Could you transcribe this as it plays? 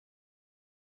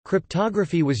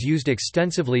Cryptography was used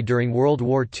extensively during World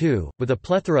War II, with a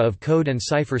plethora of code and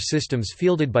cipher systems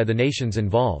fielded by the nations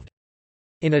involved.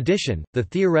 In addition, the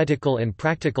theoretical and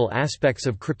practical aspects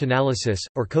of cryptanalysis,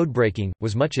 or codebreaking,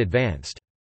 was much advanced.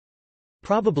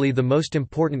 Probably the most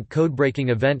important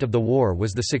codebreaking event of the war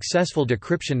was the successful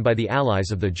decryption by the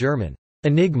Allies of the German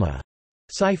Enigma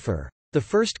cipher. The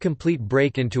first complete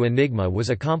break into Enigma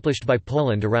was accomplished by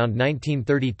Poland around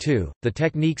 1932. The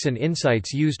techniques and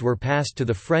insights used were passed to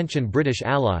the French and British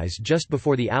Allies just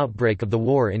before the outbreak of the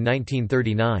war in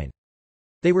 1939.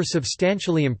 They were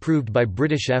substantially improved by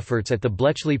British efforts at the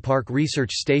Bletchley Park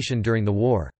Research Station during the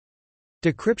war.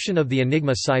 Decryption of the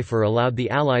Enigma cipher allowed the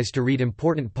Allies to read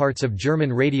important parts of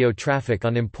German radio traffic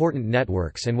on important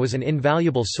networks and was an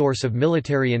invaluable source of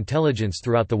military intelligence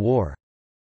throughout the war.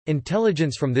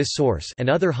 Intelligence from this source and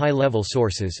other high-level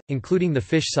sources, including the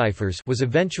fish ciphers, was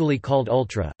eventually called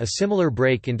Ultra, a similar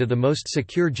break into the most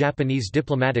secure Japanese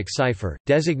diplomatic cipher,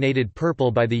 designated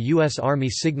Purple by the U.S. Army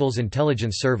Signals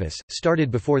Intelligence Service, started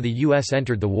before the U.S.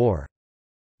 entered the war.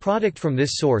 Product from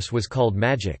this source was called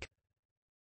Magic.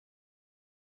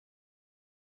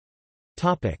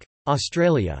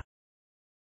 Australia.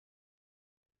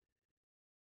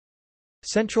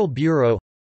 Central Bureau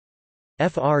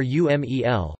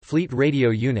FRUMEL, Fleet Radio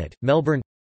Unit, Melbourne.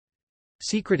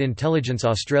 Secret Intelligence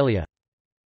Australia.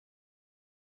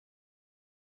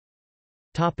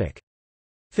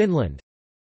 Finland.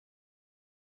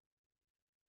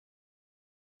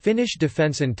 Finnish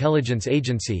Defence Intelligence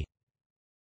Agency.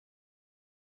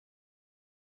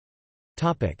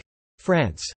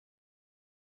 France.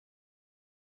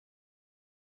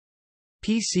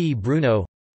 P.C. Bruno,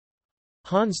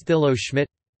 Hans Thilo Schmidt.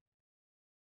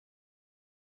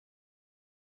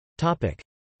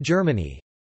 Germany.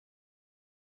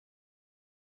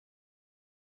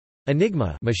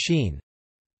 Enigma machine.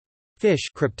 Fish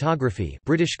cryptography,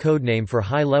 British codename for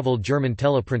high-level German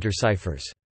teleprinter ciphers.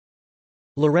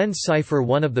 Lorenz cipher,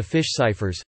 one of the fish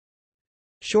ciphers.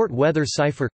 Short weather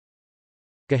cipher.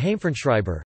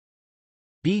 Geheimverschreiber.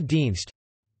 B-Dienst.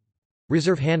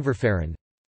 Reservehandverfahren.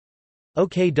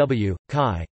 OKW,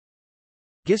 Chi.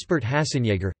 Gisbert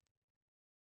Hassenjäger.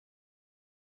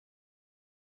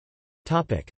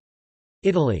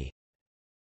 Italy.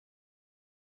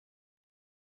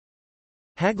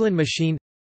 Hagelin machine.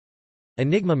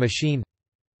 Enigma machine.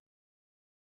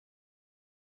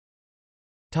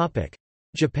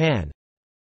 Japan.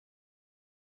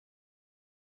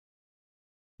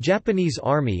 Japanese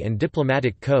Army and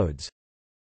Diplomatic Codes.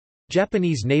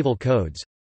 Japanese Naval Codes.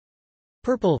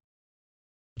 Purple.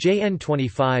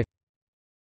 JN-25.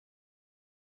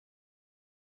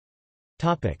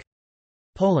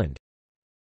 Poland.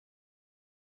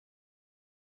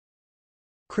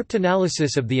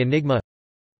 Cryptanalysis of the Enigma.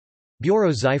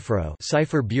 Bureau Zyfro,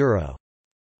 Cipher Bureau.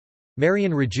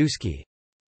 Marian Rajewski.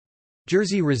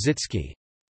 Jerzy Rosicki.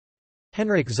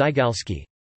 Henryk Zygalski.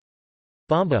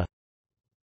 Bomba.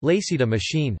 Lacida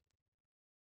machine.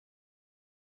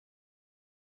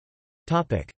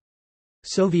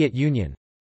 Soviet Union.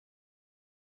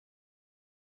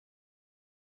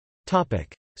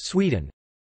 Sweden.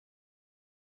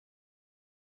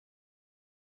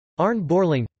 Arne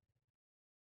Borling.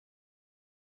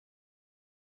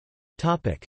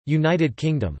 United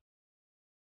Kingdom.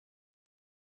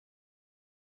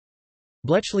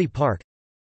 Bletchley Park.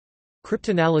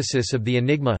 Cryptanalysis of the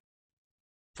Enigma.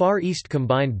 Far East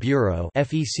Combined Bureau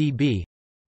 (FECB).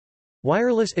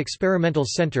 Wireless Experimental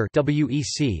Center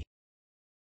 (WEC).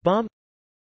 Bomb.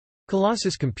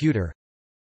 Colossus Computer.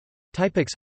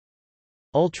 Typex.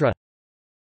 Ultra.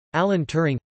 Alan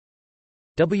Turing.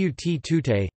 W.T.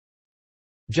 Tute.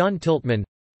 John Tiltman.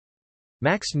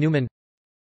 Max Newman.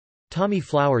 Tommy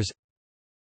Flowers.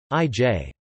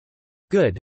 I.J.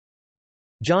 Good.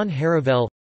 John Haravel.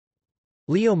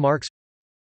 Leo Marx.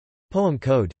 Poem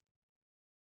code.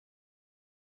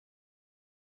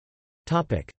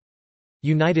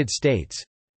 United States.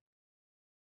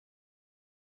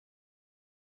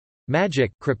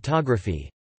 Magic cryptography.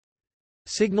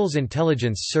 Signals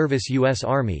Intelligence Service U.S.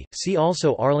 Army, see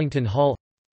also Arlington Hall.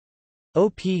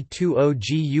 OP-20G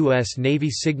U.S. Navy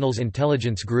Signals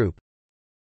Intelligence Group.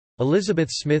 Elizabeth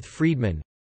Smith Friedman.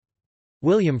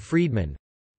 William Friedman.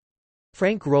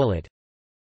 Frank Rowlett.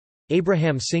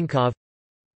 Abraham Sinkov.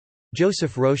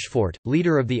 Joseph Rochefort,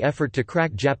 leader of the effort to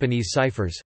crack Japanese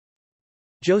ciphers.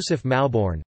 Joseph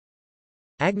Mauborn.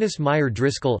 Agnes Meyer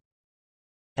Driscoll.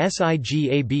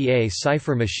 SIGABA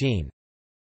cipher machine.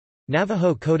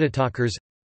 Navajo Codetalkers.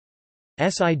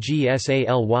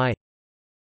 SIGSALY.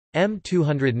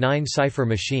 M209 cipher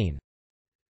machine.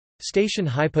 Station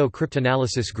Hypo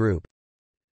Cryptanalysis Group.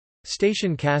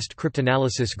 Station Cast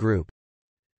Cryptanalysis Group.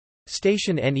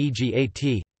 Station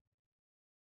NEGAT.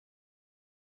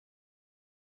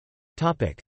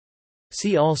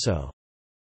 See also: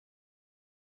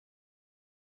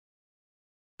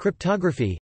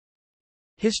 Cryptography,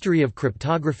 History of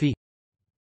cryptography,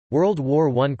 World War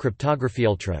I cryptography,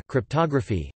 ultra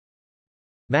cryptography,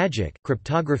 Magic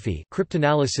cryptography,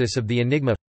 cryptanalysis of the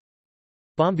Enigma,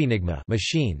 Bombenigma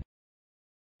machine,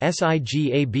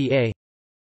 SIGABA,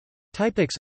 Typex,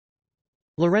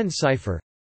 Lorenz cipher,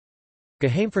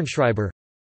 Geheimfernschreiber,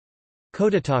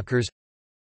 Codetalkers,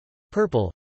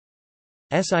 Purple,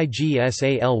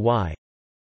 SIGSALY,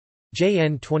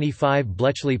 JN25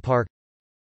 Bletchley Park,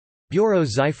 Bureau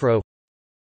Zyfro,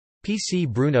 PC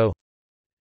Bruno,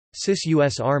 CIS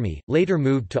U.S. Army, later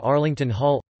moved to Arlington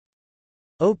Hall,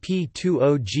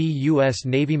 OP-20G U.S.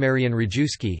 Navy Marian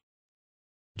Rejewski,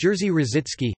 Jerzy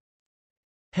Rosicki,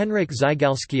 Henryk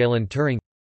Zygalski, Alan Turing,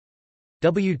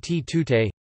 W.T.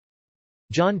 Tute,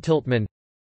 John Tiltman,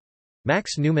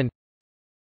 Max Newman,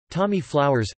 Tommy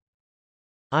Flowers,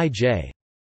 I.J.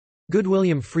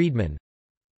 Goodwilliam Friedman,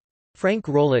 Frank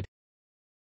Rowlett,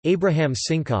 Abraham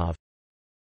Sinkov,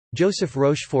 Joseph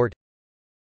Rochefort,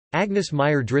 Agnes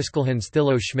Meyer Driscoll, Hans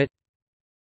Thilo Schmidt.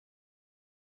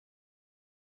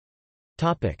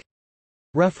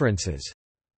 References